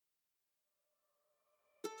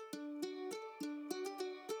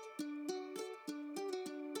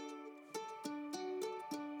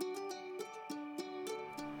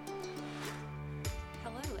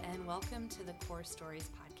welcome to the Core Stories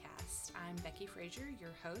podcast. I'm Becky Frazier,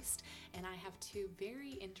 your host, and I have two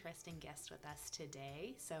very interesting guests with us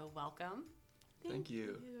today, so welcome. Thank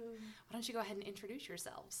you. Why don't you go ahead and introduce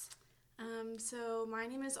yourselves? So my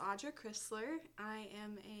name is Audra Chrysler. I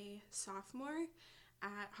am a sophomore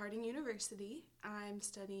at Harding University. I'm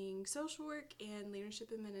studying social work and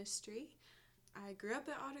leadership and ministry. I grew up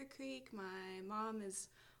at Otter Creek. My mom is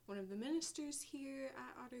one of the ministers here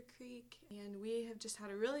at Otter Creek, and we have just had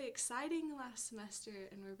a really exciting last semester,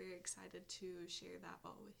 and we're very excited to share that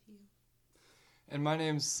all with you. And my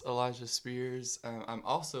name's Elijah Spears. I'm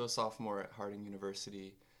also a sophomore at Harding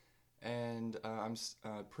University, and I'm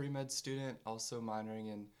a pre-med student, also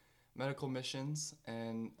minoring in medical missions,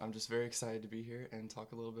 and I'm just very excited to be here and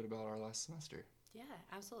talk a little bit about our last semester. Yeah,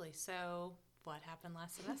 absolutely. So, what happened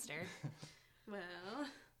last semester?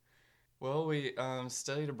 Well, we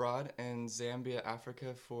studied abroad in Zambia,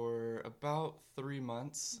 Africa for about 3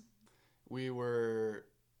 months. We were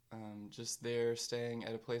just there staying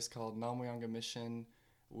at a place called Namwayanga Mission,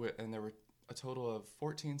 and there were a total of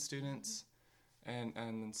 14 students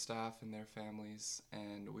and staff and their families,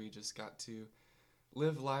 and we just got to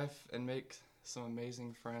live life and make some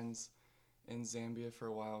amazing friends in Zambia for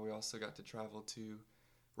a while. We also got to travel to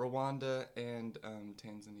Rwanda and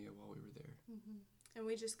Tanzania while we were there. Mm-hmm. And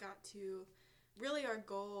we just got to, really our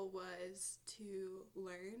goal was to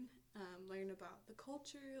learn about the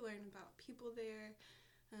culture, learn about people there,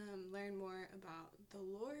 learn more about the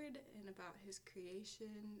Lord and about His creation.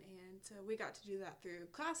 And so we got to do that through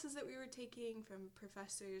classes that we were taking from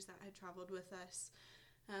professors that had traveled with us.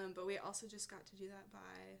 But we also just got to do that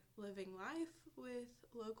by living life with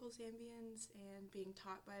local Zambians and being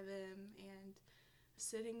taught by them and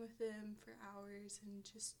sitting with them for hours, and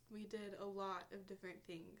just we did a lot of different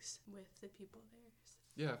things with the people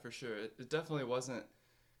there. Yeah, for sure. It definitely wasn't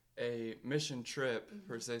a mission trip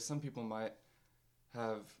per se. Some people might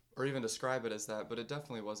have, or even describe it as that, but it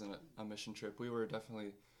definitely wasn't a mission trip. We were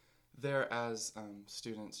definitely there as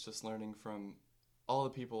students, just learning from all the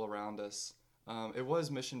people around us. It was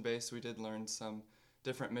mission-based. We did learn some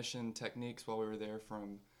different mission techniques while we were there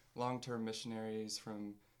from long-term missionaries,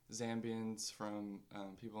 from Zambians, from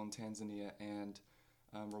people in Tanzania and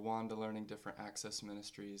Rwanda, learning different access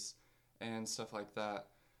ministries and stuff like that.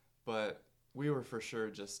 But we were for sure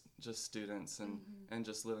just students and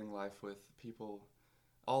just living life with people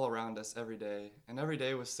all around us every day. And every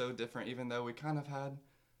day was so different, even though we kind of had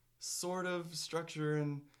sort of structure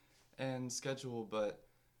and schedule, but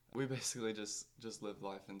we basically just lived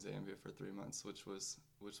life in Zambia for 3 months, which was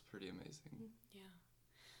pretty amazing. Yeah.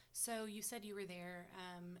 So you said you were there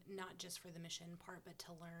not just for the mission part, but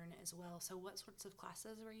to learn as well. So what sorts of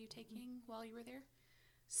classes were you taking while you were there?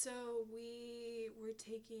 So we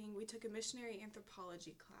took a missionary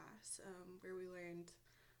anthropology class where we learned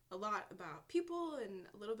a lot about people and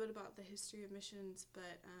a little bit about the history of missions,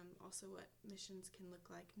 but also what missions can look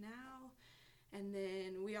like now. And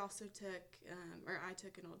then we also I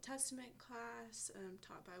took an Old Testament class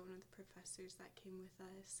taught by one of the professors that came with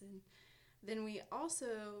us. And then we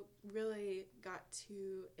also really got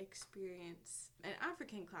to experience an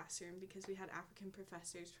African classroom because we had African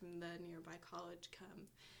professors from the nearby college come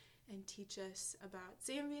and teach us about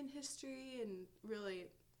Zambian history and really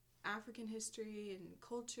African history and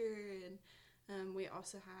culture. And we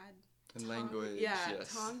also had language.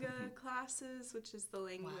 Yes. Tonga classes, which is the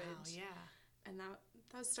language. Wow, yeah. And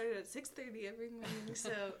that started at 6:30 every morning.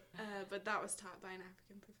 So, but that was taught by an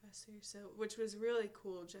African professor. So, which was really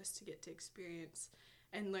cool just to get to experience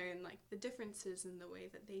and learn like the differences in the way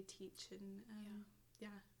that they teach. And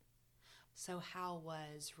yeah. So, how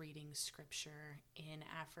was reading scripture in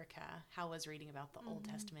Africa? How was reading about the Old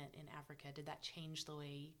Testament in Africa? Did that change the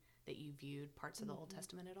way that you viewed parts of the Old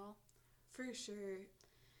Testament at all? For sure.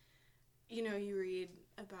 You know, you read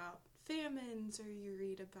about famines or you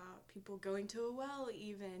read about people going to a well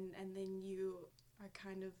even, and then you are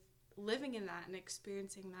kind of living in that and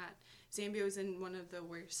experiencing that. Zambia was in one of the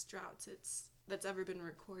worst droughts that's ever been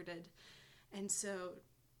recorded. And so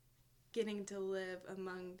getting to live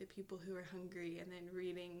among the people who are hungry and then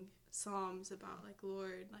reading Psalms about like,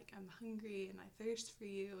 Lord, like I'm hungry and I thirst for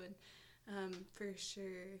you, and for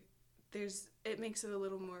sure it makes it a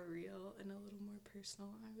little more real and a little more personal,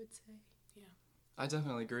 I would say. Yeah. I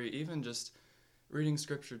definitely agree. Even just reading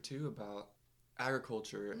scripture too about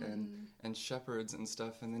agriculture and shepherds and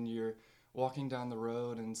stuff, and then you're walking down the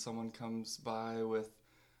road and someone comes by with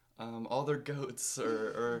all their goats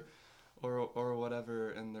or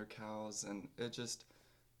whatever and their cows, and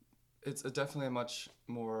it's definitely a much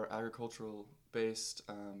more agricultural based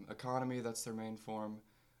economy. That's their main form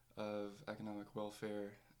of economic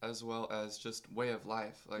welfare, as well as just way of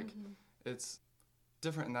life. Like, it's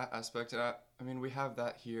different in that aspect. And I mean, we have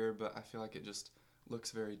that here, but I feel like it just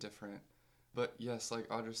looks very different. But yes, like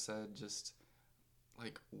Audra said, just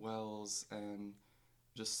like wells and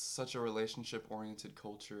just such a relationship-oriented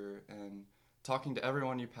culture, and talking to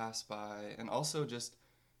everyone you pass by, and also just,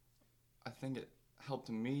 I think it helped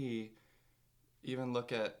me even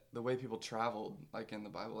look at the way people traveled, like in the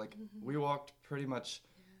Bible. Like, we walked pretty much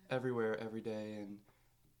everywhere every day, and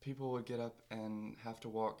people would get up and have to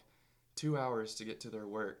walk 2 hours to get to their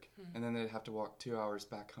work, and then they'd have to walk 2 hours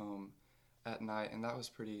back home at night, and that was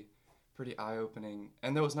pretty eye-opening.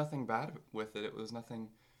 And there was nothing bad with it. It was nothing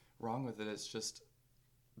wrong with it. It's just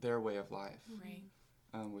their way of life, Right.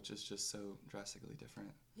 Which is just so drastically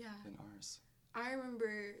different than ours. I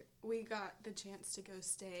remember we got the chance to go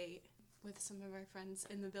stay with some of our friends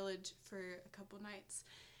in the village for a couple nights,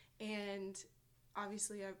 and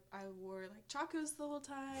obviously I wore like chacos the whole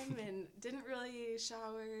time and didn't really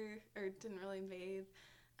shower or didn't really bathe,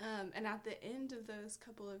 and at the end of those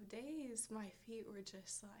couple of days my feet were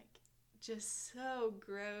just so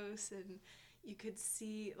gross, and you could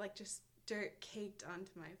see like just dirt caked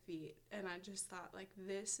onto my feet, and I just thought, like,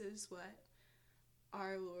 this is what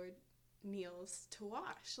our Lord kneels to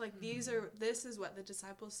wash. Like, this is what the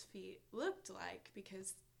disciples' feet looked like,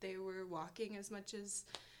 because they were walking as much as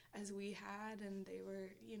we had, and they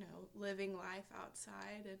were, living life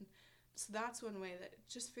outside. And so that's one way that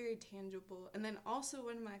just very tangible. And then also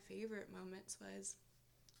one of my favorite moments was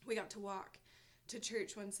we got to walk to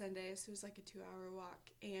church one Sunday, so it was like a 2-hour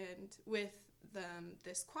walk, and with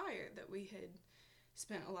this choir that we had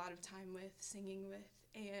spent a lot of time with, singing with.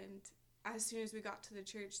 And as soon as we got to the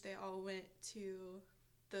church, they all went to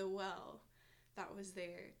the well that was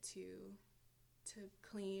there to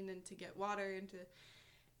clean and to get water,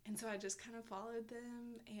 and so I just kind of followed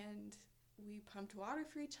them, and we pumped water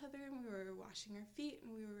for each other, and we were washing our feet,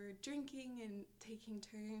 and we were drinking and taking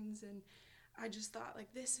turns. And I just thought,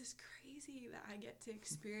 like, this is crazy that I get to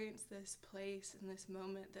experience this place and this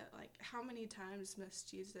moment, that, like, how many times must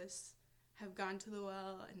Jesus have gone to the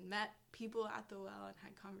well and met people at the well and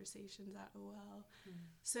had conversations at a well.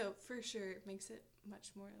 So for sure it makes it much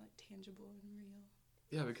more like tangible and real.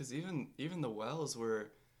 Yeah, because even the wells were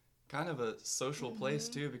kind of a social place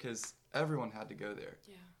too, because everyone had to go there.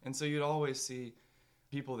 Yeah. And so you'd always see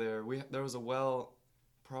people there. There was a well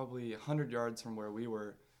probably 100 yards from where we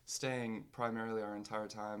were staying primarily our entire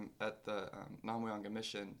time at the Namuyanga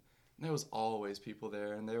Mission. And there was always people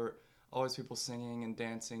there, and there were always people singing and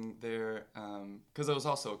dancing there, because there was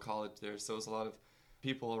also a college there, so it was a lot of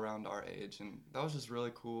people around our age, and that was just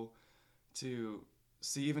really cool to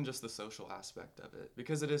see, even just the social aspect of it,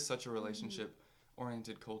 because it is such a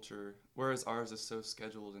relationship-oriented culture, whereas ours is so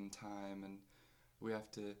scheduled in time, and we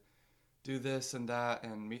have to do this and that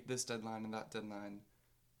and meet this deadline and that deadline,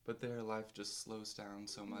 but their life just slows down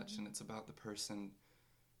so much, and it's about the person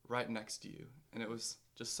right next to you, and it was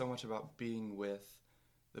just so much about being with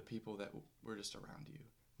the people that were just around you,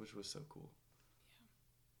 which was so cool.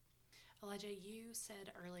 Yeah. Elijah, you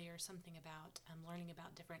said earlier something about learning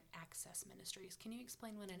about different access ministries. Can you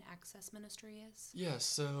explain what an access ministry is? Yeah,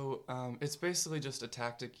 so it's basically just a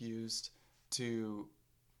tactic used to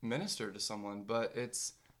minister to someone, but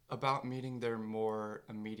it's about meeting their more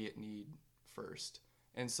immediate need first.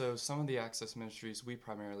 And so some of the access ministries we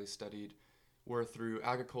primarily studied were through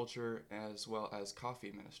agriculture as well as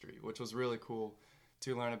coffee ministry, which was really cool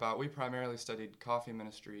to learn about. We primarily studied coffee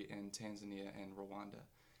ministry in Tanzania and Rwanda,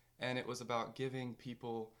 and it was about giving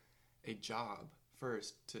people a job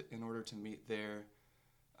first in order to meet their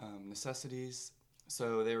necessities.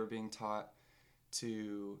 So they were being taught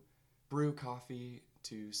to brew coffee,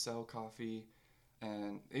 to sell coffee,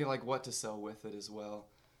 and like what to sell with it as well.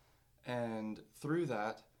 And through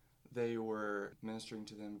that, they were ministering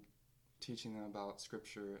to them, teaching them about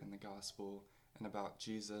Scripture and the gospel and about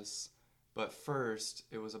Jesus. But first,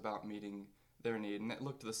 it was about meeting their need. And it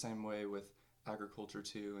looked the same way with agriculture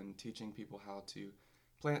too, and teaching people how to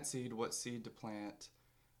plant seed, what seed to plant,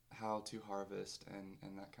 how to harvest,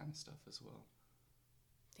 and that kind of stuff as well.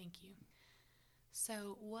 Thank you.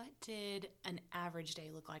 So what did an average day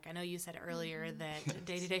look like? I know you said earlier that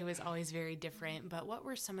day-to-day was always very different, but what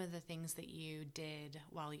were some of the things that you did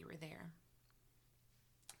while you were there?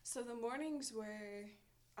 So the mornings were,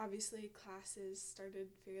 obviously classes started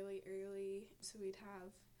fairly early, so we'd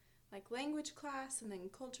have like language class and then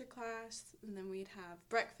culture class, and then we'd have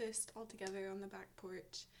breakfast all together on the back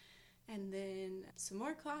porch, and then some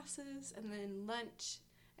more classes, and then lunch.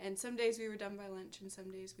 And some days we were done by lunch and some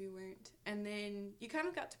days we weren't. And then you kind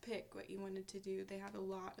of got to pick what you wanted to do. They had a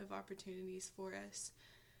lot of opportunities for us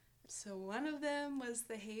So one of them was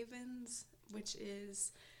the Havens, which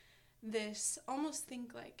is this, almost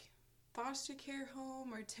think like foster care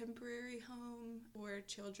home or temporary home for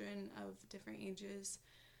children of different ages.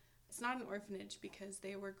 It's not an orphanage because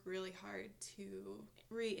they work really hard to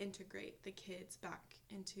reintegrate the kids back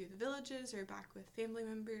into the villages or back with family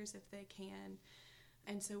members if they can.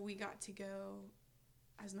 And so we got to go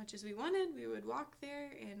as much as we wanted. We would walk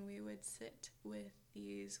there and we would sit with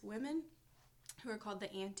these women who are called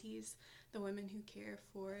the aunties, the women who care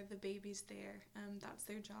for the babies there. That's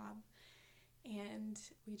their job. And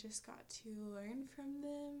we just got to learn from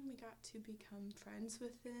them. We got to become friends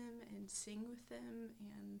with them and sing with them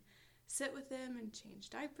and sit with them and change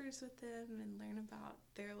diapers with them and learn about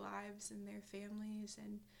their lives and their families.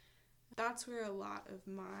 And that's where a lot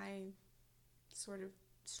of my sort of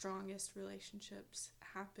strongest relationships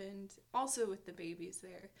happened. Also with the babies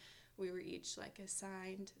there, we were each like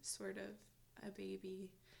assigned sort of a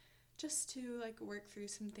baby just to like work through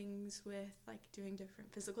some things with like doing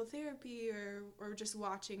different physical therapy or just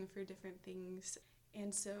watching for different things.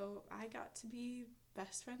 And so I got to be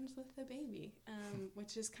best friends with the baby,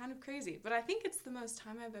 which is kind of crazy. But I think it's the most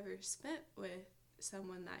time I've ever spent with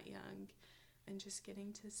someone that young, and just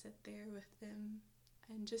getting to sit there with them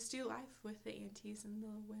and just do life with the aunties and the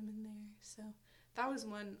women there. So that was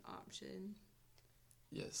one option.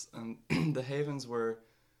 Yes, the Havens were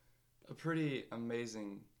a pretty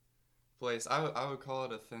amazing place. I would call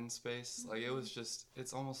it a thin space. Like, it was just,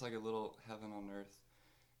 it's almost like a little heaven on earth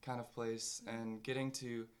kind of place. And getting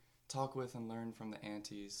to talk with and learn from the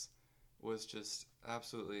aunties was just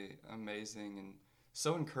absolutely amazing and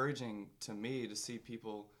so encouraging to me to see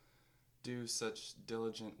people do such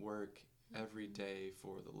diligent work every day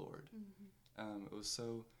for the Lord. It was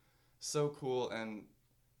so cool. And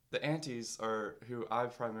the aunties are who I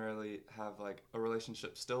primarily have like a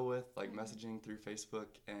relationship still with, like messaging through Facebook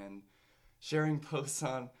and sharing posts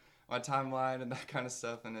on my timeline and that kind of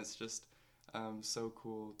stuff. And it's just so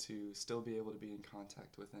cool to still be able to be in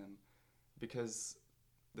contact with them, because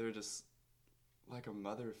they're just like a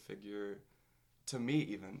mother figure to me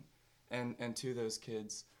even, and to those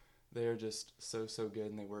kids. They're just so good,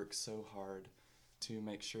 and they work so hard to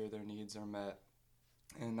make sure their needs are met.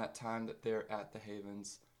 And that time that they're at the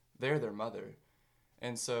Havens, they're their mother.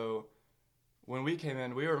 And so when we came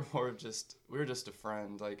in, we were just a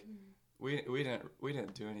friend. Like, we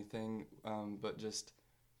didn't do anything but just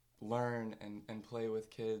learn and play with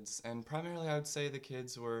kids. And primarily I would say the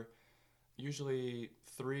kids were usually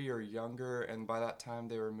 3 or younger, and by that time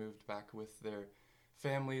they were moved back with their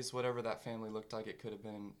families, whatever that family looked like. It could have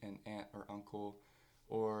been an aunt or uncle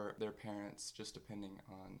or their parents, just depending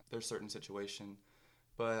on their certain situation.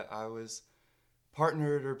 But I was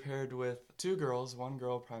partnered or paired with 2 girls, one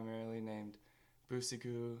girl primarily named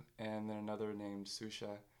Busiku and then another named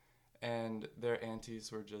Susha, and their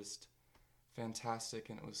aunties were just fantastic,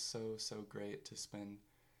 and it was so great to spend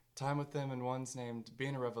time with them. And one's named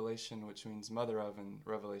Being a Revelation, which means mother of, and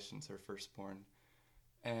Revelation's her firstborn.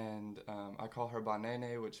 And I call her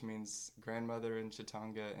Banene, which means grandmother in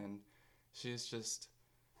Chitanga, and she's just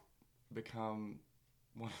become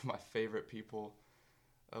one of my favorite people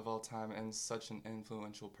of all time and such an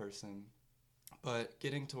influential person. But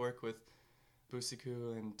getting to work with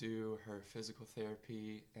Busiku and do her physical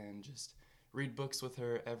therapy and just read books with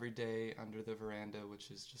her every day under the veranda,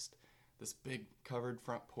 which is just this big covered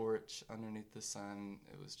front porch underneath the sun.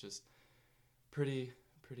 It was just pretty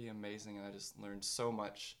amazing, and I just learned so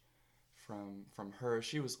much from her.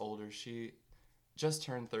 She was older. She just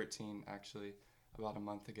turned 13 actually about a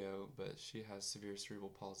month ago, but she has severe cerebral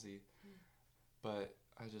palsy. But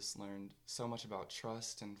I just learned so much about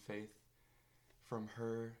trust and faith from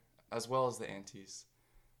her, as well as the aunties.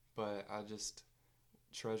 But I just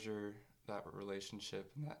treasure that relationship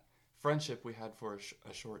and that friendship we had for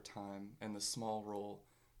a short time, and the small role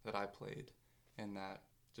that I played in that,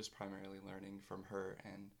 just primarily learning from her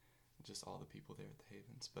and just all the people there at the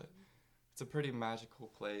Havens. But it's a pretty magical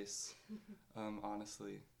place,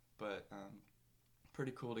 honestly, but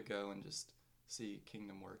pretty cool to go and just see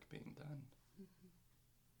kingdom work being done.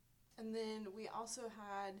 And then we also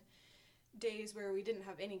had days where we didn't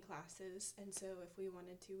have any classes, and so if we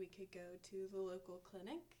wanted to, we could go to the local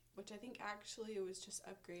clinic, which I think actually it was just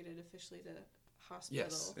upgraded officially to hospital.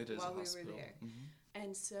 Yes, it is while a hospital. We were there.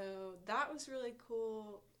 And so that was really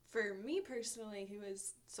cool for me personally, who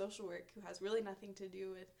is social work, who has really nothing to do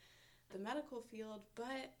with the medical field,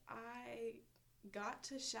 but I got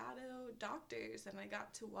to shadow doctors, and I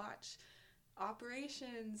got to watch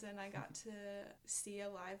operations, and I got to see a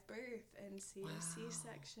live birth and see a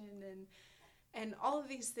C-section, and and all of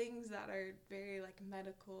these things that are very like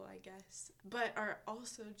medical, I guess, but are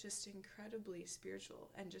also just incredibly spiritual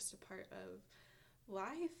and just a part of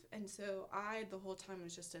life. And so I the whole time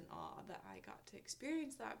was just in awe that I got to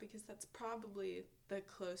experience that, because that's probably the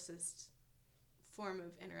closest form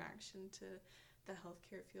of interaction to the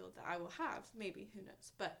healthcare field that I will have. Maybe, who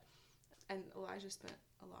knows? But and Elijah spent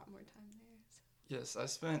a lot more time there. So. Yes, I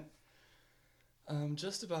spent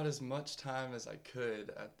just about as much time as I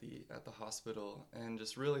could at the hospital, and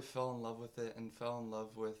just really fell in love with it, and fell in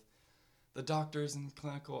love with the doctors and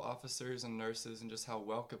clinical officers and nurses, and just how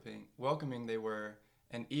welcoming they were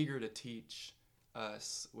and eager to teach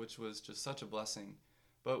us, which was just such a blessing.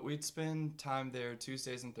 But we'd spend time there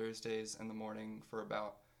Tuesdays and Thursdays in the morning for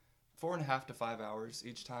about 4.5 to 5 hours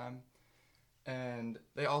each time. And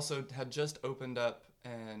they also had just opened up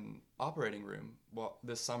an operating room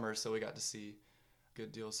this summer, so we got to see a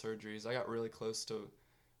good deal of surgeries. I got really close to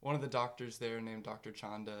one of the doctors there named Dr.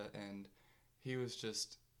 Chanda, and he was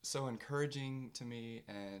just so encouraging to me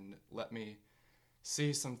and let me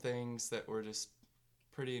see some things that were just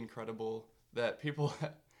pretty incredible that people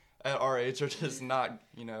at our age are just not,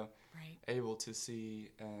 Right. able to see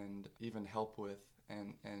and even help with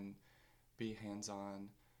and be hands-on.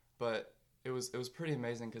 But it was pretty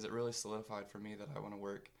amazing, because it really solidified for me that I want to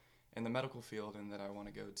work in the medical field, and that I want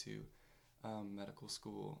to go to medical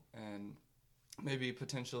school, and maybe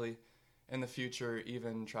potentially in the future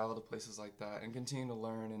even travel to places like that and continue to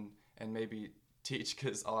learn and maybe teach,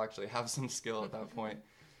 because I'll actually have some skill at that point.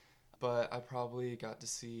 But I probably got to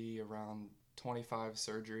see around 25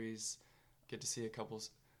 surgeries, get to see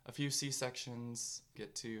a few C-sections,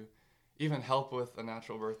 get to even help with a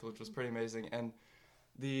natural birth, which was pretty amazing. And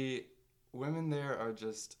the women there are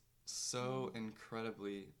just so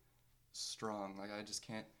incredibly strong. Like, I just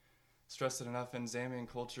can't stress it enough. In Zambian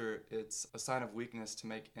culture, it's a sign of weakness to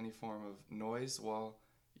make any form of noise while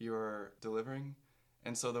you're delivering.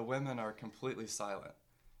 And so the women are completely silent.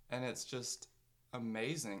 And it's just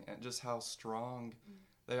amazing and just how strong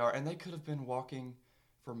they are. And they could have been walking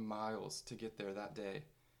for miles to get there that day.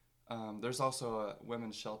 There's also a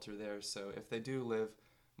women's shelter there, so if they do live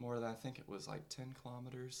more than, I think it was like 10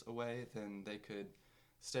 kilometers away, then they could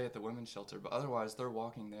stay at the women's shelter. But otherwise, they're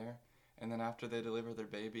walking there, and then after they deliver their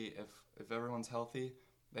baby, if everyone's healthy,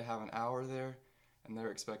 they have an hour there, and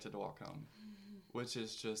they're expected to walk home, which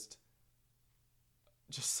is just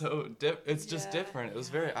so it's just different. It was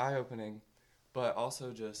very eye-opening, but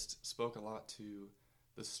also just spoke a lot to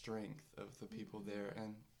the strength of the people there,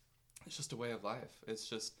 and it's just a way of life. It's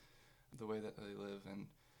just the way that they live, and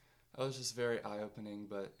it was just very eye-opening.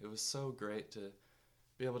 But it was so great to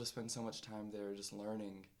be able to spend so much time there just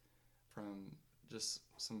learning from just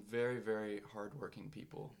some very, very hardworking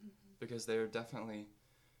people, because they're definitely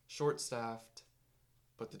short-staffed,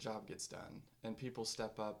 but the job gets done, and people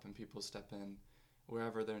step up and people step in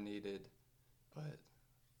wherever they're needed. But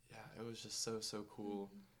yeah, it was just so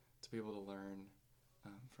cool to be able to learn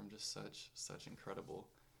from just such incredible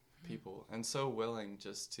people, and so willing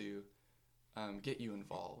just to get you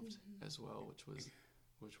involved as well, which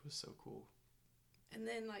was so cool. And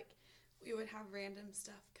then we would have random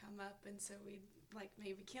stuff come up, and so we'd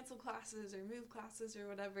maybe cancel classes or move classes or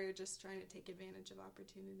whatever, just trying to take advantage of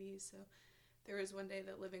opportunities. So there was one day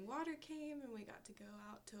that Living Water came, and we got to go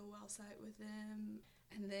out to a well site with them.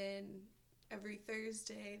 And then every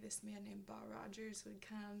Thursday, this man named Bob Rogers would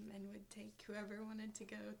come and would take whoever wanted to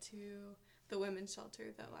go to the women's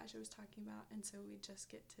shelter that Elijah was talking about. And so we'd just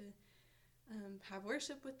get to have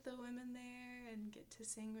worship with the women there, and get to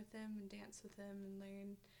sing with them and dance with them and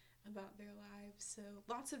learn about their lives. So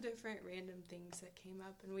lots of different random things that came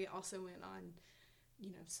up. And we also went on,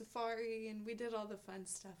 safari, and we did all the fun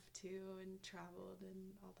stuff too, and traveled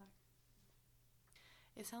and all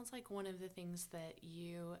that. It sounds like one of the things that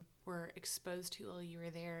you were exposed to while you were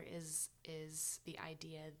there is the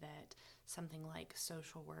idea that something like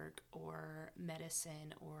social work or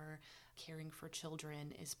medicine or caring for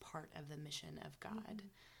children is part of the mission of God.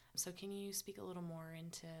 So can you speak a little more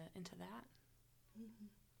into that?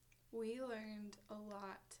 We learned a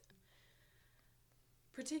lot,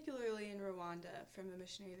 particularly in Rwanda, from a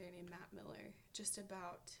missionary there named Matt Miller, just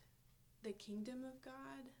about the kingdom of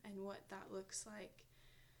God and what that looks like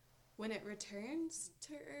when it returns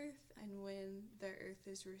to earth, and when the earth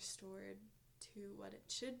is restored to what it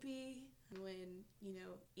should be, and when,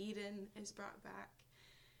 Eden is brought back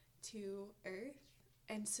to earth.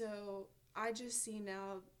 And so I just see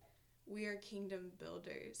now we are kingdom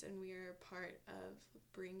builders, and we are a part of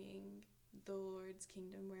bringing the Lord's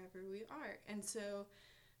kingdom wherever we are. And so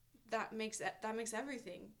that makes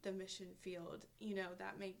everything the mission field.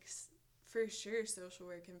 That makes for sure social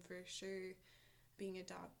work, and for sure being a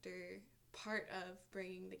doctor part of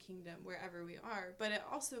bringing the kingdom wherever we are, but it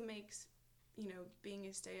also makes, being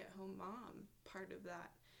a stay-at-home mom part of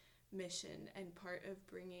that mission and part of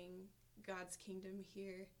bringing God's kingdom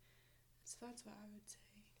here. So that's what I would say.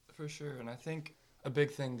 For sure. And I think a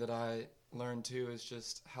big thing that I learned too is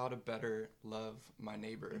just how to better love my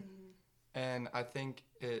neighbor. Mm-hmm. And I think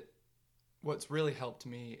what's really helped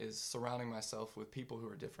me is surrounding myself with people who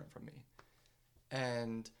are different from me.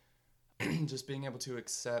 And just being able to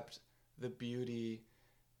accept the beauty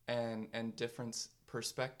and different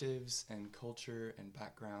perspectives and culture and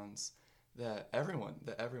backgrounds that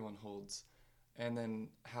everyone holds. And then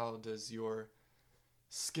how does your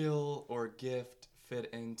skill or gift fit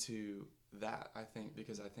into that, I think,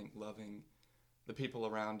 because I think loving the people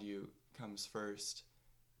around you comes first.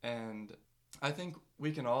 And I think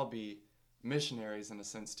we can all be missionaries in a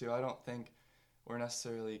sense too. I don't think we're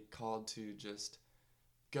necessarily called to just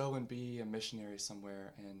go and be a missionary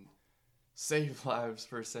somewhere and save lives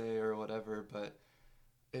per se or whatever, but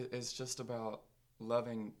it's just about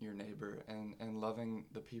loving your neighbor and loving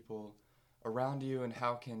the people around you, and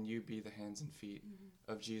how can you be the hands and feet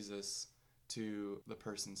mm-hmm. of Jesus to the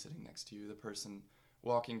person sitting next to you, the person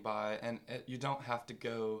walking by. And you don't have to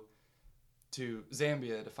go to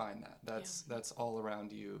Zambia to find that. That's all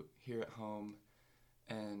around you here at home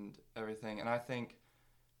and everything. And I think,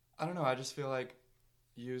 I don't know, I just feel like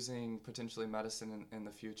using potentially medicine in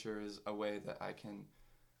the future is a way that I can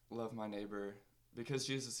love my neighbor, because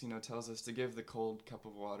Jesus, tells us to give the cold cup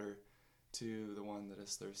of water to the one that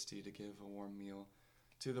is thirsty, to give a warm meal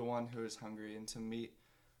to the one who is hungry, and to meet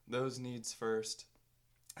those needs first.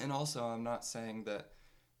 And also, I'm not saying that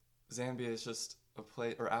Zambia is just a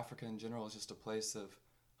place, or Africa in general is just a place of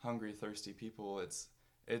hungry, thirsty people. It's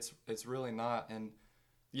really not. And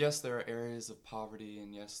yes, there are areas of poverty,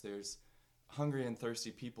 and yes, there's hungry and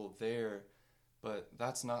thirsty people there, but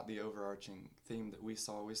that's not the overarching theme that we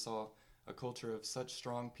saw. We saw a culture of such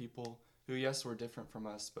strong people who, yes, were different from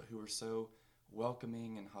us, but who were so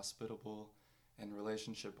welcoming and hospitable and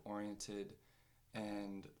relationship-oriented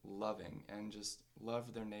and loving, and just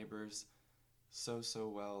loved their neighbors so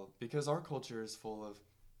well, because our culture is full of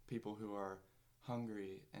people who are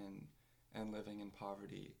hungry and living in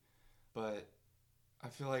poverty. But I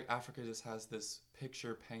feel like Africa just has this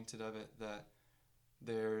picture painted of it that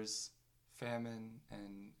there's famine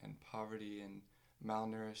and poverty and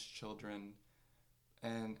malnourished children,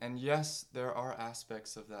 and yes, there are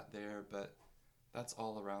aspects of that there, but that's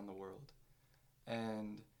all around the world.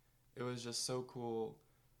 And it was just so cool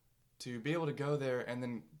to be able to go there and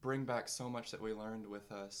then bring back so much that we learned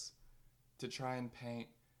with us, to try and paint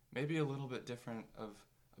maybe a little bit different of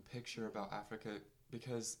a picture about Africa,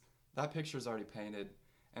 because that picture is already painted,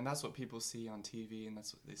 and that's what people see on TV, and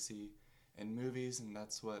that's what they see in movies, and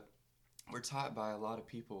that's what we're taught by a lot of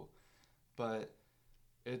people. But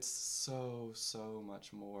it's so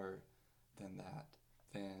much more than that,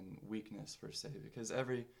 than weakness per se, because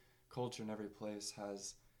every culture and every place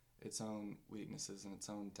has its own weaknesses and its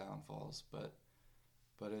own downfalls, but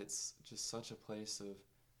it's just such a place of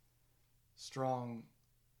strong,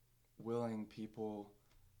 willing people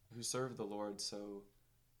who serve the Lord so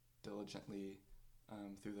diligently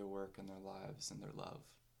through their work and their lives and their love.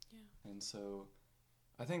 Yeah. And so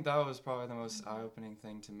I think that was probably the most eye-opening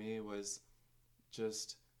thing to me, was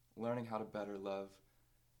just learning how to better love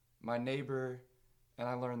my neighbor. And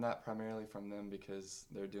I learned that primarily from them because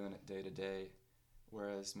they're doing it day to day,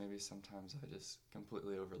 whereas maybe sometimes I just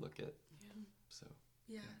completely overlook it. Yeah. So.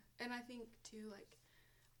 Yeah. And I think too, like,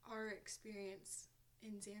 our experience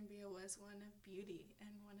in Zambia was one of beauty and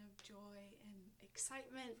one of joy and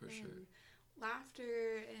excitement For and sure.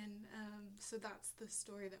 laughter, and so that's the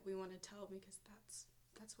story that we want to tell, because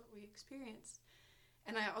that's what we experienced.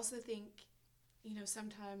 And I also think,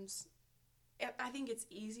 sometimes I think it's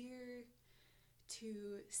easier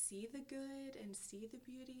to see the good and see the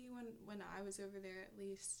beauty when I was over there, at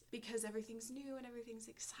least, because everything's new and everything's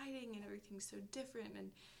exciting and everything's so different,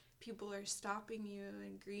 and people are stopping you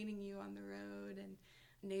and greeting you on the road, and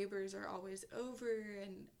neighbors are always over,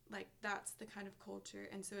 and like that's the kind of culture.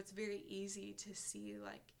 And so it's very easy to see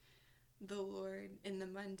like the Lord in the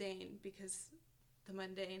mundane, because the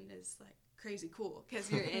mundane is like crazy cool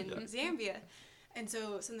because you're in Zambia. And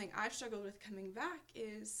so something I've struggled with coming back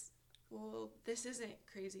is, well, this isn't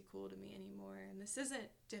crazy cool to me anymore, and this isn't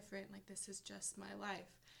different, like this is just my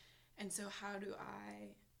life. And so how do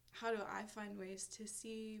I find ways to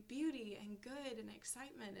see beauty and good and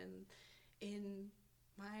excitement and in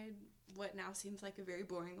my what now seems like a very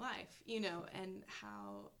boring life, and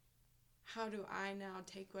how do I now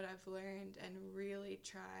take what I've learned and really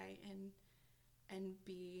try and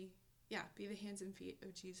be be the hands and feet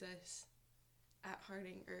of Jesus at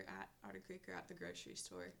Harding or at Otter Creek or at the grocery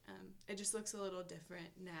store. It just looks a little different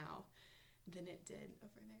now than it did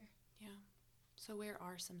over there. Yeah. So where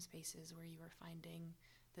are some spaces where you are finding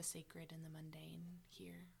the sacred and the mundane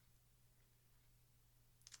here?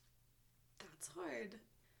 That's hard.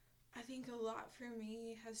 I think a lot for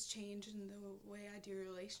me has changed in the way I do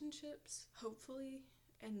relationships, hopefully,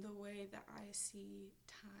 and the way that I see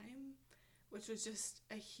time, which was just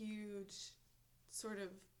a huge sort of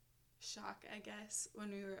shock, I guess,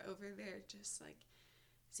 when we were over there. Just like,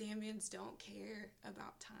 Zambians don't care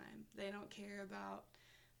about time. They don't care about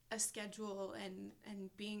a schedule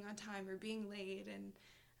and being on time or being late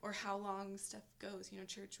or how long stuff goes.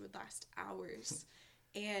 Church would last hours.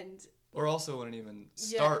 And or also wouldn't even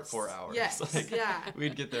start for hours. Yes,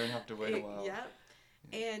 We'd get there and have to wait a while. Yep.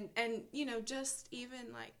 And just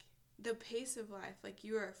even like the pace of life, like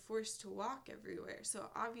you are forced to walk everywhere. So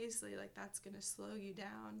obviously like that's going to slow you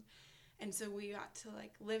down. And so we got to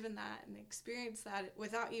like live in that and experience that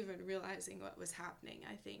without even realizing what was happening,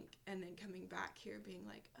 I think. And then coming back here being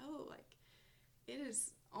like, oh, like it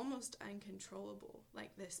is almost uncontrollable,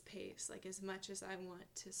 like this pace. Like as much as I want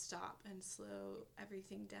to stop and slow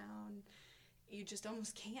everything down, you just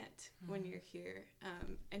almost can't when you're here.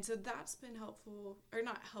 And so that's been helpful, or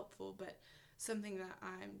not helpful, but something that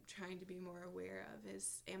I'm trying to be more aware of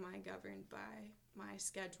is, am I governed by my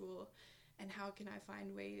schedule? And how can I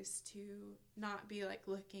find ways to not be like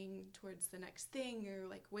looking towards the next thing or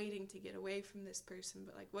like waiting to get away from this person,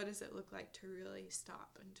 but like what does it look like to really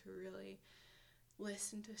stop and to really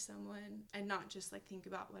listen to someone and not just like think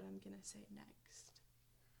about what I'm going to say next?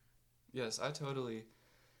 Yes, I totally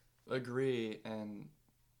agree and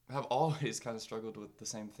have always kind of struggled with the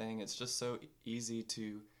same thing. It's just so easy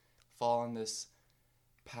to fall in this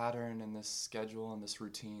pattern and this schedule and this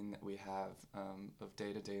routine that we have of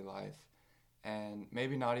day-to-day life, and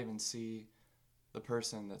maybe not even see the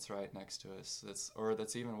person that's right next to us,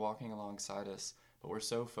 that's even walking alongside us, but we're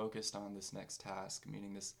so focused on this next task,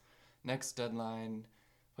 meeting this next deadline,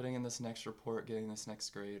 putting in this next report, getting this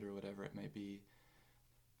next grade, or whatever it may be.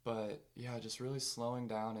 But yeah, just really slowing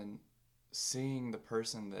down and seeing the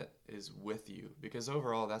person that is with you, because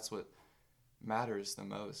overall that's what matters the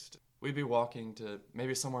most. We'd be walking to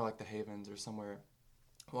maybe somewhere like the Havens or somewhere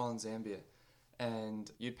while in Zambia, and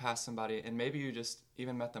you'd pass somebody and maybe you just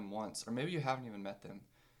even met them once, or maybe you haven't even met them,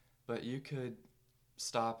 but you could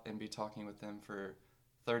stop and be talking with them for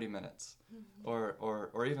 30 minutes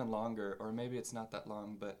or even longer, or maybe it's not that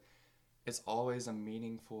long, but it's always a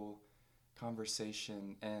meaningful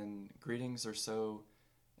conversation, and greetings are so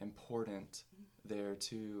important there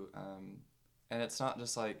too. And it's not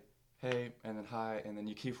just like, hey, and then hi, and then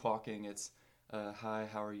you keep walking. It's hi,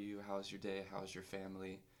 how are you? How's your day? How's your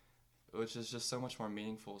family? Which is just so much more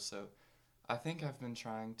meaningful. So I think I've been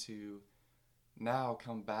trying to now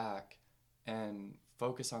come back and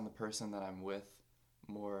focus on the person that I'm with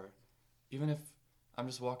more, even if I'm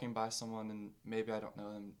just walking by someone and maybe I don't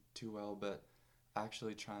know them too well, but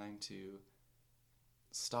actually trying to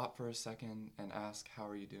stop for a second and ask, how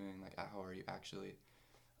are you doing? Like, how are you actually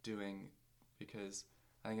doing? Because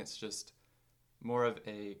I think it's just more of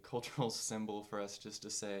a cultural symbol for us just to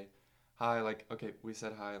say hi, like, okay, we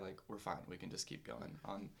said hi, like, we're fine, we can just keep going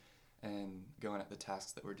on and going at the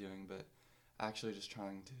tasks that we're doing, but actually just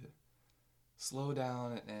trying to slow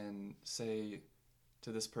down and say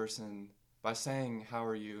to this person, by saying how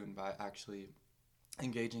are you and by actually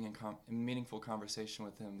engaging in meaningful conversation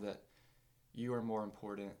with them, that you are more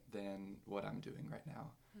important than what I'm doing right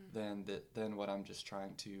now, than what I'm just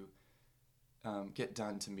trying to get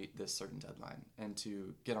done to meet this certain deadline and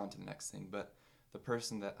to get on to the next thing. But the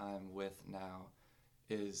person that I'm with now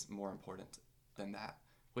is more important than that,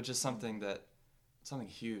 which is something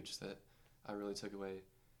huge that I really took away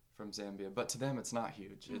from Zambia. But to them, it's not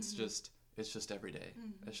huge. It's just every day.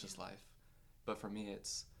 It's just life. But for me,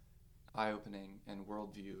 it's eye-opening and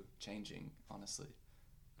worldview changing, honestly,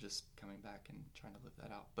 just coming back and trying to live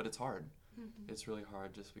that out. But it's hard. It's really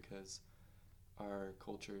hard just because our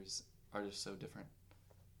cultures are just so different.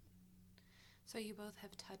 So you both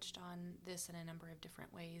have touched on this in a number of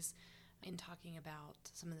different ways in talking about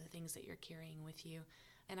some of the things that you're carrying with you.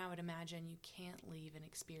 And I would imagine you can't leave an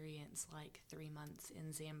experience like 3 months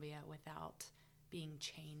in Zambia without being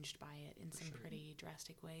changed by it in some pretty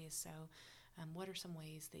drastic ways. So what are some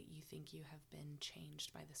ways that you think you have been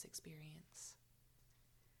changed by this experience?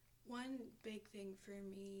 One big thing for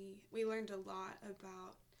me, we learned a lot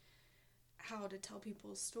about how to tell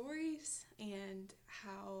people's stories and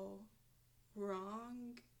how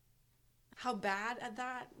wrong how bad at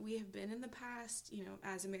that we have been in the past,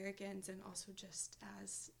 as Americans and also just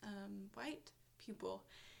as white people.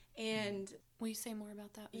 And will you say more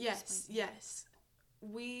about that? Yes.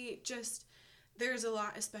 There's a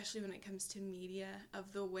lot, especially when it comes to media,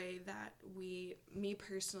 of the way that me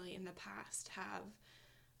personally in the past have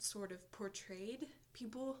sort of portrayed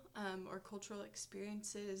people or cultural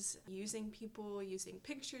experiences, using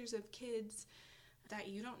pictures of kids that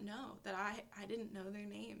you don't know, that I didn't know their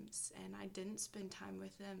names and I didn't spend time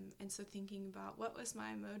with them. And so thinking about what was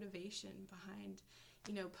my motivation behind,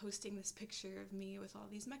 posting this picture of me with all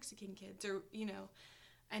these Mexican kids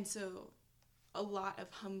and so a lot of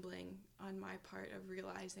humbling on my part of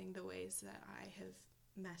realizing the ways that I have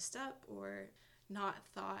messed up or not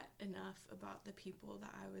thought enough about the people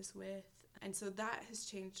that I was with. And so that has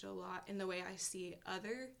changed a lot in the way I see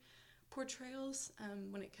other portrayals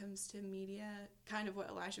when it comes to media. Kind of what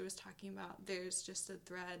Elijah was talking about, there's just a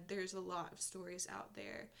thread. There's a lot of stories out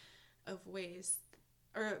there of ways,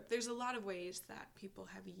 or there's a lot of ways that people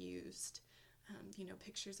have used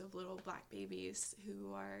pictures of little black babies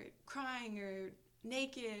who are crying or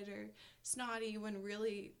naked or snotty when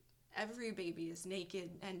really every baby is naked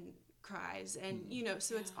and cries, and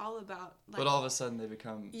so it's all about but all of a sudden they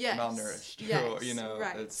become malnourished.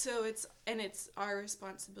 Right. So it's our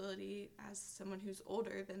responsibility as someone who's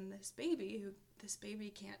older than this baby, who this baby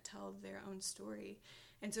can't tell their own story,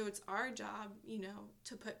 and so it's our job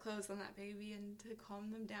to put clothes on that baby and to calm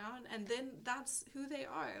them down, and then that's who they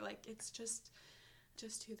are. Like, it's just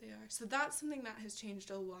who they are. So that's something that has changed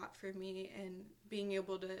a lot for me, and being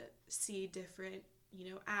able to see different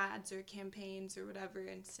ads or campaigns or whatever,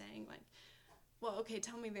 and saying like, well, okay,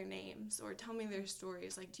 tell me their names or tell me their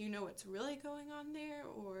stories. Like, do you know what's really going on there?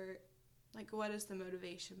 Or like, what is the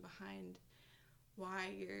motivation behind why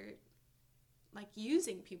you're like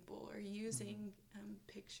using people or using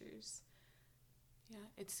pictures? Yeah,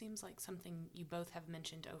 it seems like something you both have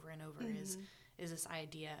mentioned over and over is this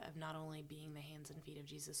idea of not only being the hands and feet of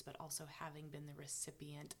Jesus, but also having been the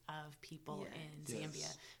recipient of people in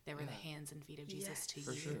Zambia. They were the hands and feet of Jesus to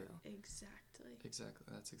for you. Sure. Exactly.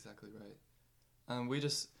 That's exactly right.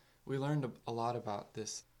 We learned a lot about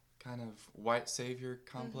this kind of white savior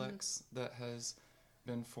complex that has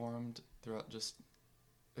been formed throughout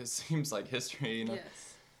it seems like history,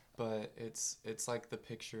 Yes. But it's like the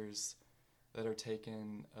pictures that are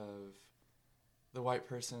taken of the white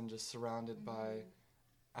person just surrounded by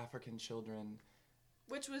African children.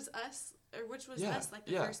 Which was us like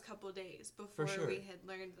the first couple of days before we had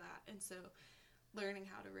learned that. And so learning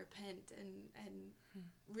how to repent and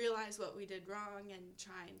realize what we did wrong and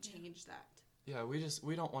try and change that. Yeah,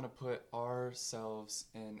 we don't want to put ourselves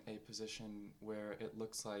in a position where it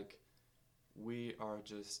looks like we are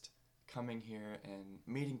just coming here and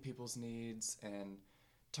meeting people's needs and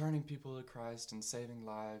turning people to Christ and saving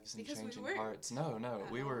lives and changing hearts. No,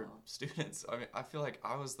 we were students. I mean, I feel like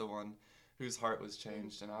I was the one whose heart was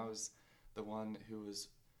changed, and I was the one who was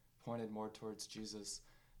pointed more towards Jesus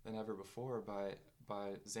than ever before by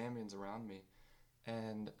Zambians around me.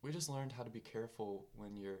 And we just learned how to be careful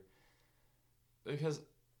because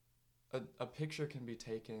a picture can be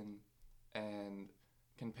taken and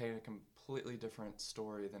can paint a completely different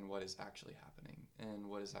story than what is actually happening and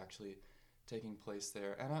what is actually taking place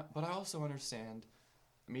there. But I also understand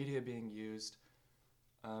media being used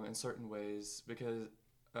in certain ways because,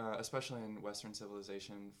 especially in Western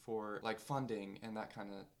civilization, for like funding and that kind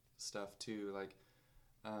of stuff too. Like,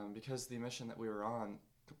 because the mission that we were on,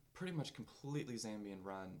 pretty much completely Zambian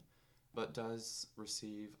run, but does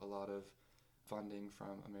receive a lot of funding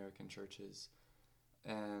from American churches,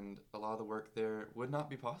 and a lot of the work there would not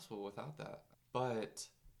be possible without that. But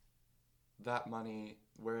that money,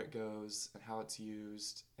 where it goes and how it's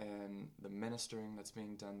used and the ministering that's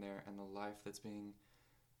being done there and the life that's being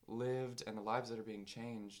lived and the lives that are being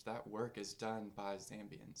changed, that work is done by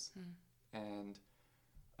Zambians. And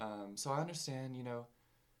so I understand,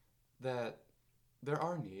 that there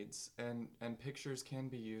are needs and pictures can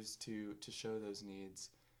be used to show those needs,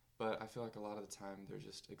 but I feel like a lot of the time they're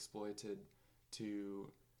just exploited to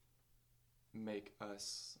make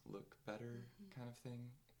us look better kind of thing.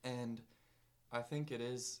 And I think it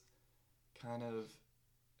is kind of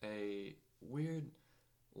a weird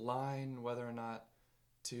line whether or not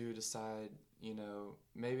to decide,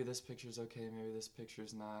 maybe this picture's okay, maybe this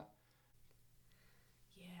picture's not.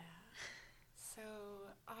 Yeah. So,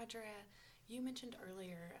 Audra, you mentioned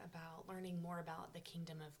earlier about learning more about the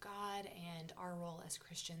kingdom of God and our role as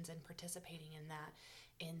Christians and participating in that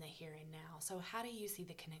in the here and now. So how do you see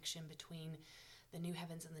the connection between the new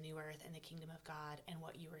heavens and the new earth and the kingdom of God and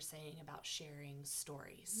what you were saying about sharing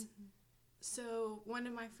stories? So one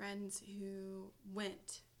of my friends who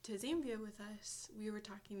went to Zambia with us, we were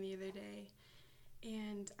talking the other day,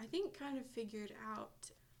 and I think kind of figured out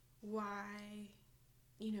why,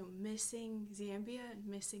 missing Zambia and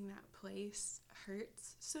missing that place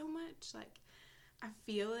hurts so much. Like, I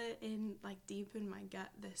feel it in, deep in my gut,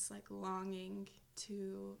 this, longing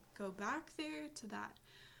to go back there to that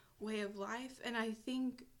way of life. And I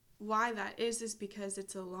think why that is because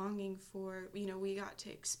it's a longing for, we got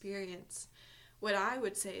to experience what I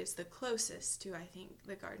would say is the closest to, I think,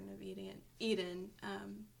 the Garden of Eden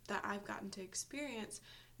that I've gotten to experience.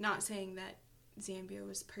 Not saying that Zambia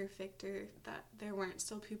was perfect or that there weren't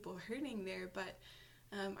still people hurting there, but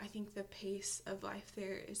I think the pace of life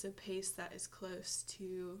there is a pace that is close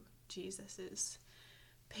to Jesus's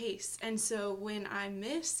pace. And so when I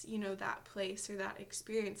miss, that place or that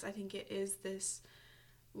experience, I think it is this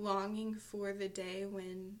longing for the day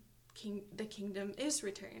when the kingdom is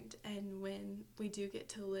returned and when we do get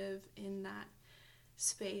to live in that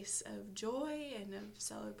space of joy and of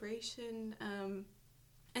celebration.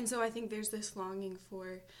 And so I think there's this longing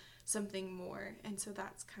for something more. And so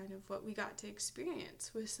that's kind of what we got to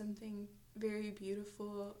experience, with something very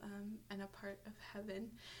beautiful and a part of heaven.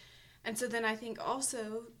 And so then I think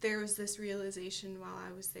also there was this realization while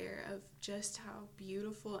I was there of just how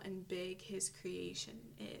beautiful and big his creation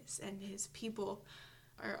is, and his people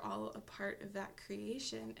are all a part of that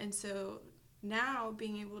creation. And so now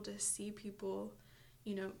being able to see people,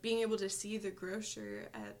 being able to see the grocer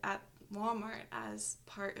at Walmart as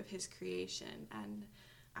part of his creation and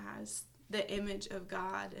as the image of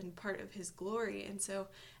God and part of his glory. And so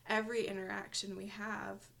every interaction we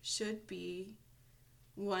have should be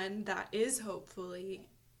one that is hopefully,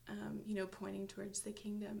 pointing towards the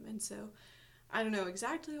kingdom. And so I don't know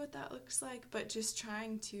exactly what that looks like, but just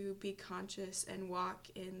trying to be conscious and walk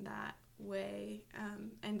in that way,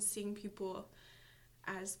 and seeing people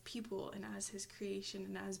and as his creation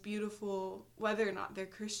and as beautiful, whether or not they're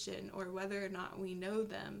Christian or whether or not we know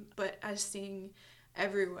them, but as seeing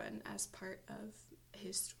everyone as part of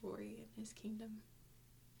his story and his kingdom.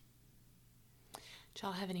 Do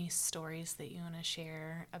y'all have any stories that you want to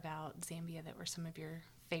share about Zambia that were some of your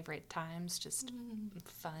favorite times? Just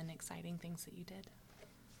fun, exciting things that you did?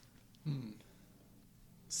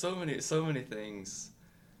 So many things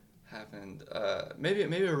happened. Maybe a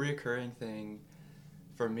reoccurring thing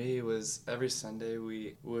for me was every Sunday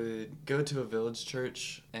we would go to a village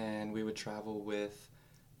church and we would travel with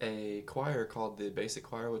a choir called the Basic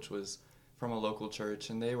Choir, which was from a local church,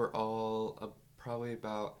 and they were all probably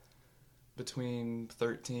about between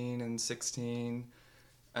 13 and 16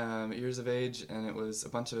 years of age, and it was a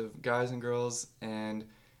bunch of guys and girls, and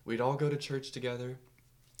we'd all go to church together,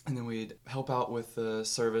 and then we'd help out with the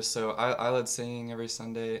service. So I led singing every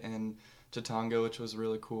Sunday in Chitonga, which was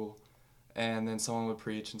really cool, and then someone would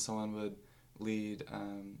preach and someone would lead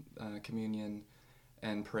communion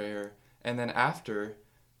and prayer, and then after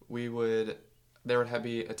there would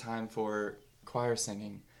be a time for choir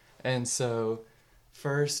singing. And so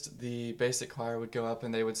first, the Basic Choir would go up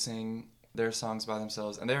and they would sing their songs by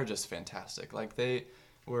themselves, and they were just fantastic. They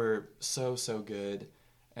were so good,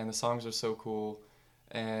 and the songs were so cool.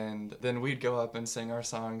 And then we'd go up and sing our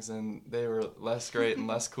songs, and they were less great and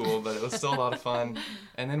less cool, but it was still a lot of fun.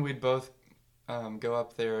 And then we'd both go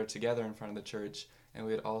up there together in front of the church, and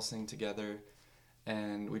we'd all sing together,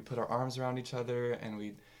 and we'd put our arms around each other, and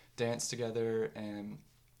we'd dance together, and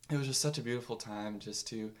it was just such a beautiful time just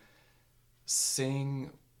to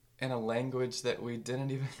sing in a language that we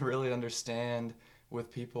didn't even really understand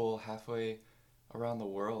with people halfway around the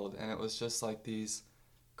world. And it was just like these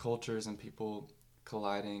cultures and people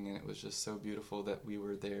colliding, and it was just so beautiful that we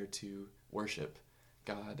were there to worship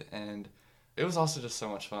God. And it was also just so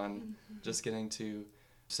much fun just getting to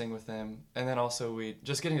sing with them, and then also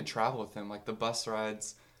just getting to travel with them, the bus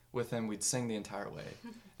rides with them, we'd sing the entire way.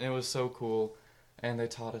 And it was so cool, and they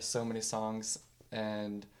taught us so many songs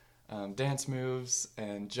and dance moves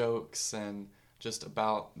and jokes and just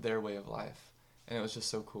about their way of life. And it was just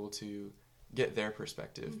so cool to get their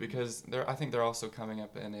perspective, because I think they're also coming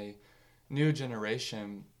up in a new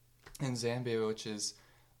generation in Zambia, which is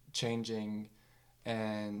changing,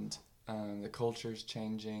 and the culture's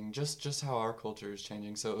changing, just how our culture is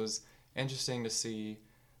changing. So it was interesting to see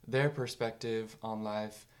their perspective on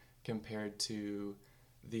life compared to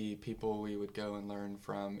the people we would go and learn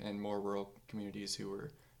from in more rural communities who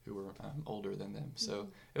were older than them. So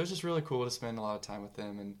it was just really cool to spend a lot of time with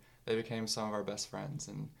them, and they became some of our best friends,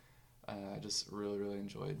 and I just really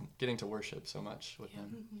enjoyed getting to worship so much with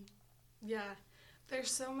them. Yeah,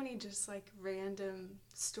 there's so many just random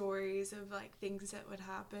stories of things that would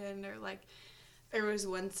happen, or There was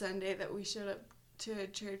one Sunday that we showed up to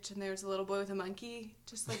church and there was a little boy with a monkey,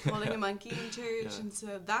 just like holding a monkey in church. And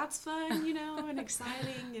so that's fun, and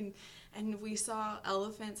exciting. And we saw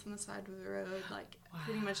elephants on the side of the road, like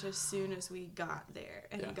pretty much as soon as we got there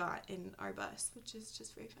and got in our bus, which is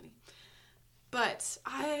just very funny. But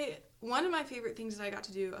one of my favorite things that I got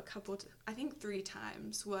to do I think 3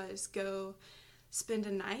 times, was go spend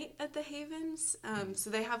a night at the Havens. So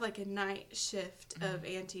they have like a night shift of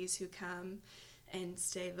aunties who come and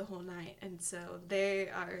stay the whole night. And so they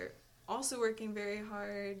are also working very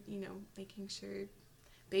hard, making sure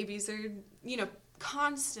babies are,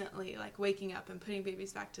 constantly like waking up and putting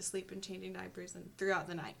babies back to sleep and changing diapers and throughout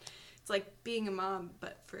the night. It's like being a mom,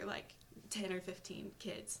 but for like 10 or 15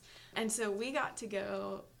 kids. And so we got to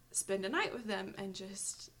go spend a night with them and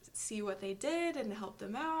just see what they did and help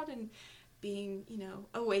them out, and being,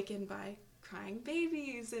 awakened by crying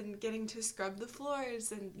babies and getting to scrub the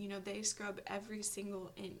floors. And, they scrub every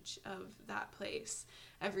single inch of that place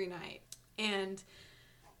every night.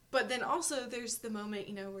 But then also there's the moment,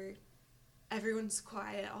 where everyone's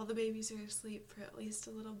quiet, all the babies are asleep for at least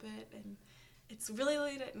a little bit, and it's really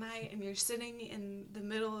late at night, and you're sitting in the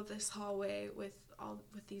middle of this hallway with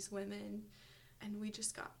these women, and we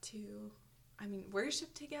just got to,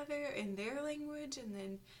 worship together in their language, and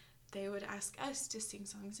then they would ask us to sing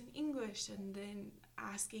songs in English, and then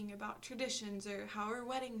asking about traditions or how our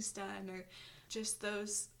wedding's done, or just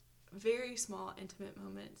those very small, intimate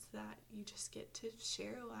moments that you just get to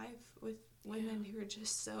share life with women who are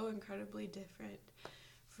just so incredibly different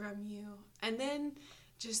from you. And then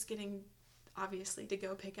just getting, obviously, to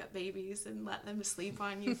go pick up babies and let them sleep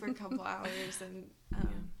on you for a couple hours. And,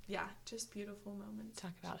 just beautiful moments.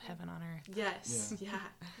 Talk about heaven on earth. Yes,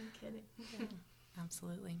 I'm kidding. Yeah,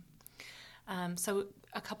 absolutely. So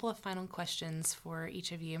a couple of final questions for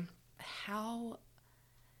each of you. How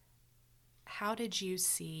did you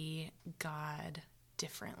see God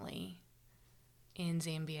differently in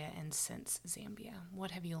Zambia and since Zambia?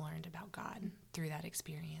 What have you learned about God through that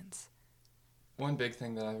experience? One big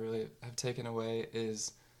thing that I really have taken away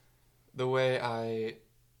is the way I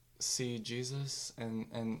see Jesus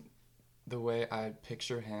and the way I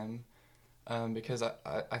picture him, because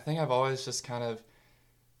I think I've always just kind of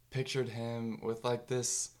pictured him with like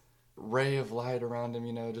this ray of light around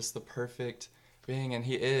him, just the perfect being, and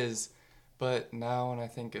he is. But now when I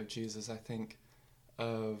think of Jesus, I think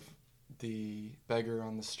of the beggar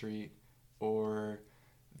on the street or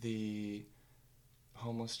the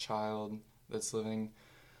homeless child that's living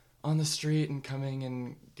on the street and coming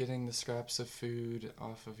and getting the scraps of food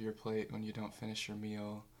off of your plate when you don't finish your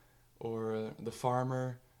meal, or the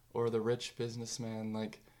farmer or the rich businessman.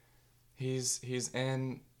 Like he's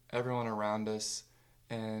in everyone around us,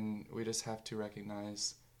 and we just have to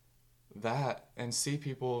recognize that and see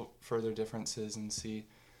people for their differences, and see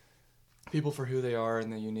people for who they are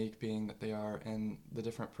and the unique being that they are, and the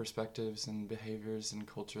different perspectives and behaviors and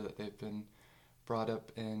culture that they've been brought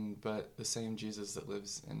up in, but the same Jesus that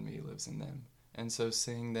lives in me lives in them. And so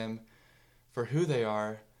seeing them for who they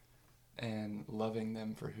are and loving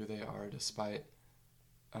them for who they are, despite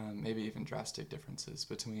maybe even drastic differences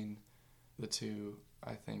between the two,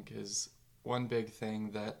 I think is one big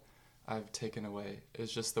thing that I've taken away,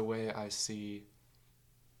 is just the way I see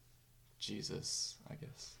Jesus, I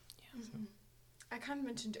guess. Yeah. So. I kind of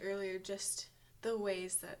mentioned earlier just the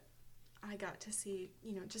ways that I got to see,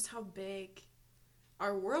 just how big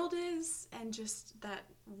our world is, and just that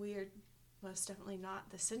we're most definitely not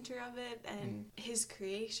the center of it, and his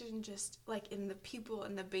creation, just like in the people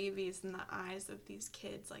and the babies and the eyes of these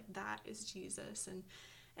kids, like that is Jesus, and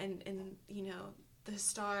the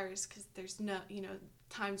stars, because there's no,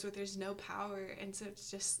 times where there's no power, and so it's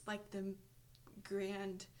just like the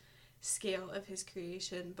grand scale of his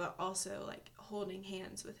creation, but also like holding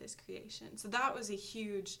hands with his creation. So that was a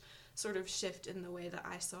huge sort of shift in the way that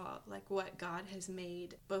I saw like what God has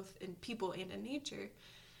made both in people and in nature.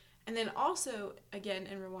 And then also, again,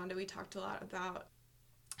 in Rwanda, we talked a lot about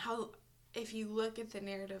how if you look at the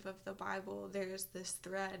narrative of the Bible, there's this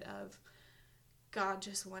thread of God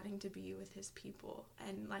just wanting to be with his people,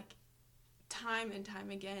 and like time and time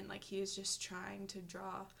again, like he is just trying to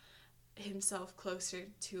draw himself closer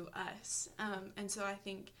to us. And so I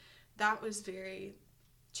think that was very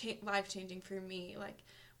life-changing for me. Like,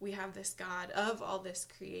 we have this God of all this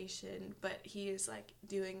creation, but he is like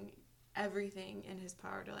doing everything in his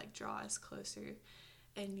power to like draw us closer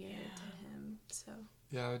and nearer to him. So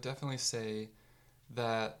yeah, I would definitely say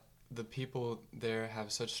that the people there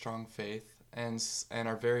have such strong faith and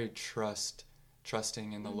are very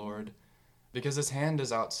trusting in the Lord, because his hand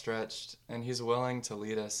is outstretched and he's willing to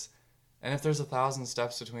lead us. And if there's 1,000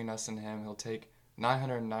 steps between us and him, he'll take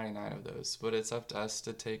 999 of those, but it's up to us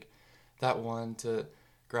to take that one, to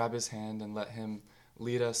grab his hand and let him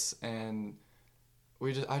lead us. And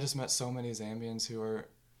I just met so many Zambians who are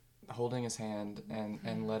holding his hand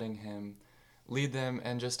and letting him lead them,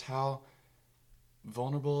 and just how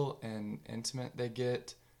vulnerable and intimate they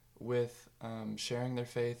get with sharing their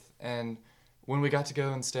faith. And when we got to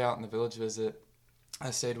go and stay out in the village visit,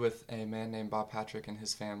 I stayed with a man named Bob Patrick and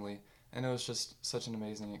his family, and it was just such an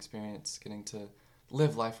amazing experience getting to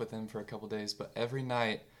live life with him for a couple days. But every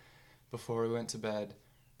night before we went to bed,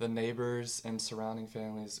 the neighbors and surrounding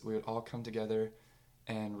families, we would all come together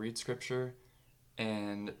and read scripture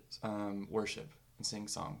and worship and sing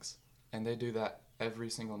songs. And they do that every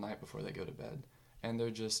single night before they go to bed. And they're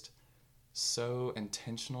just so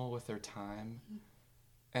intentional with their time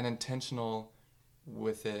and intentional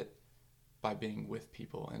with it by being with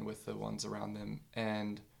people and with the ones around them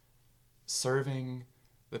and serving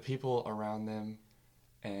the people around them,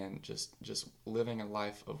 and just living a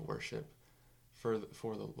life of worship for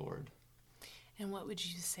the Lord. And what would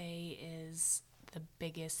you say is the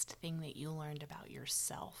biggest thing that you learned about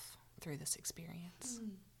yourself through this experience?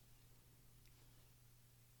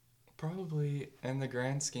 Probably, in the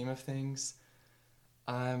grand scheme of things,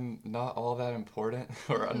 I'm not all that important,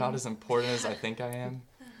 or I'm not as important as I think I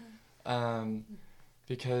am.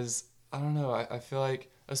 Because, I don't know, I feel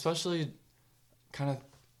like, especially kind of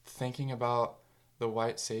thinking about the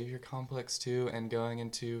white savior complex too, and going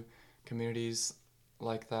into communities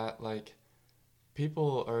like that, like,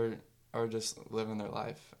 people are just living their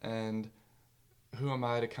life, and who am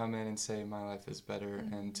I to come in and say my life is better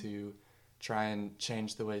and to try and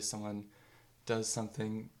change the way someone does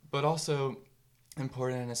something? But also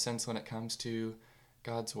important in a sense when it comes to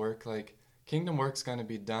God's work, like, kingdom work's going to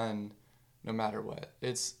be done no matter what.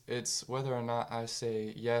 It's whether or not I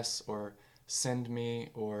say yes or send me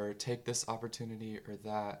or take this opportunity or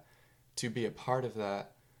that to be a part of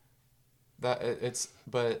that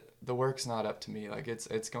but the work's not up to me. Like,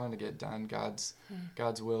 it's going to get done. God's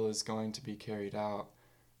will is going to be carried out,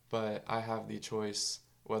 but I have the choice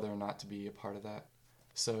whether or not to be a part of that.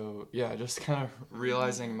 So yeah, just kind of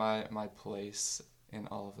realizing my place in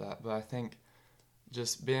all of that. But I think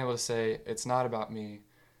just being able to say it's not about me,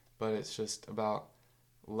 but it's just about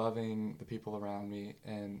loving the people around me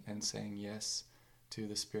and saying yes to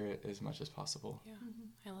the Spirit as much as possible. Yeah,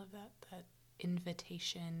 I love that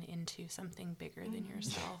invitation into something bigger than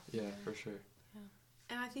yourself. Yeah, for sure.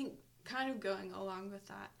 And I think kind of going along with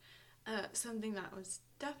that, something that was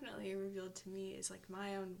definitely revealed to me is like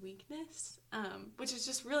my own weakness, which is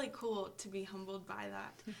just really cool to be humbled by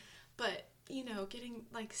that. But, you know,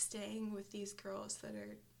 staying with these girls that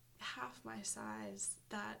are half my size,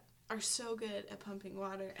 that are so good at pumping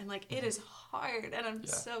water, and like it is hard and I'm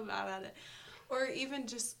so bad at it. Or even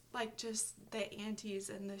just the aunties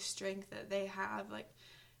and the strength that they have, like,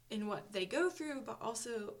 in what they go through, but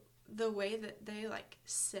also the way that they, like,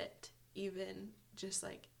 sit even just,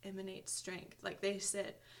 like, emanates strength. Like, they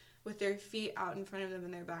sit with their feet out in front of them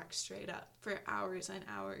and their back straight up for hours and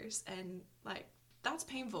hours. And, like, that's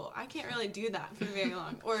painful. I can't really do that for very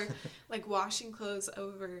long. Or, like, washing clothes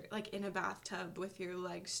over, like, in a bathtub with your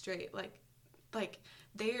legs straight. Like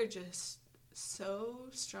they are just so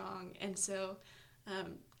strong. And so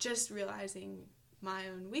just realizing my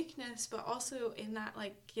own weakness, but also in that,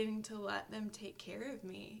 like, getting to let them take care of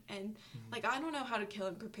me. And like, I don't know how to kill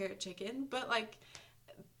and prepare a chicken,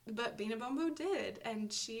 but Bina Bumbo did,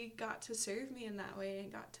 and she got to serve me in that way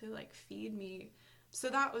and got to, like, feed me. So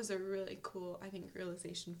that was a really cool, I think,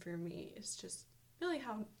 realization for me. It's just really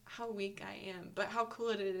how weak I am, but how cool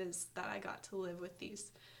it is that I got to live with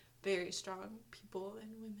these very strong people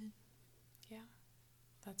and women. Yeah,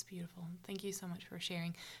 that's beautiful. Thank you so much for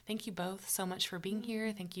sharing. Thank you both so much for being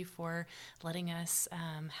here. Thank you for letting us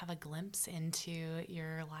have a glimpse into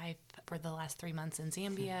your life for the last 3 months in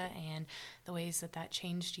Zambia and the ways that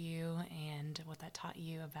changed you and what that taught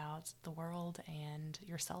you about the world and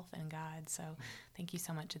yourself and God. So thank you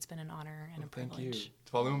so much. It's been an honor and a privilege. Thank you.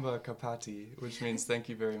 Twalumba Kapati, which means thank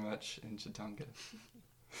you very much in Chitanga.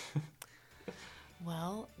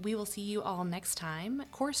 Well, we will see you all next time.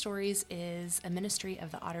 Core Stories is a ministry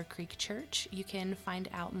of the Otter Creek Church. You can find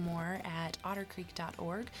out more at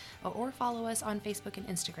ottercreek.org or follow us on Facebook and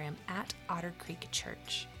Instagram at Otter Creek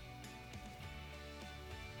Church.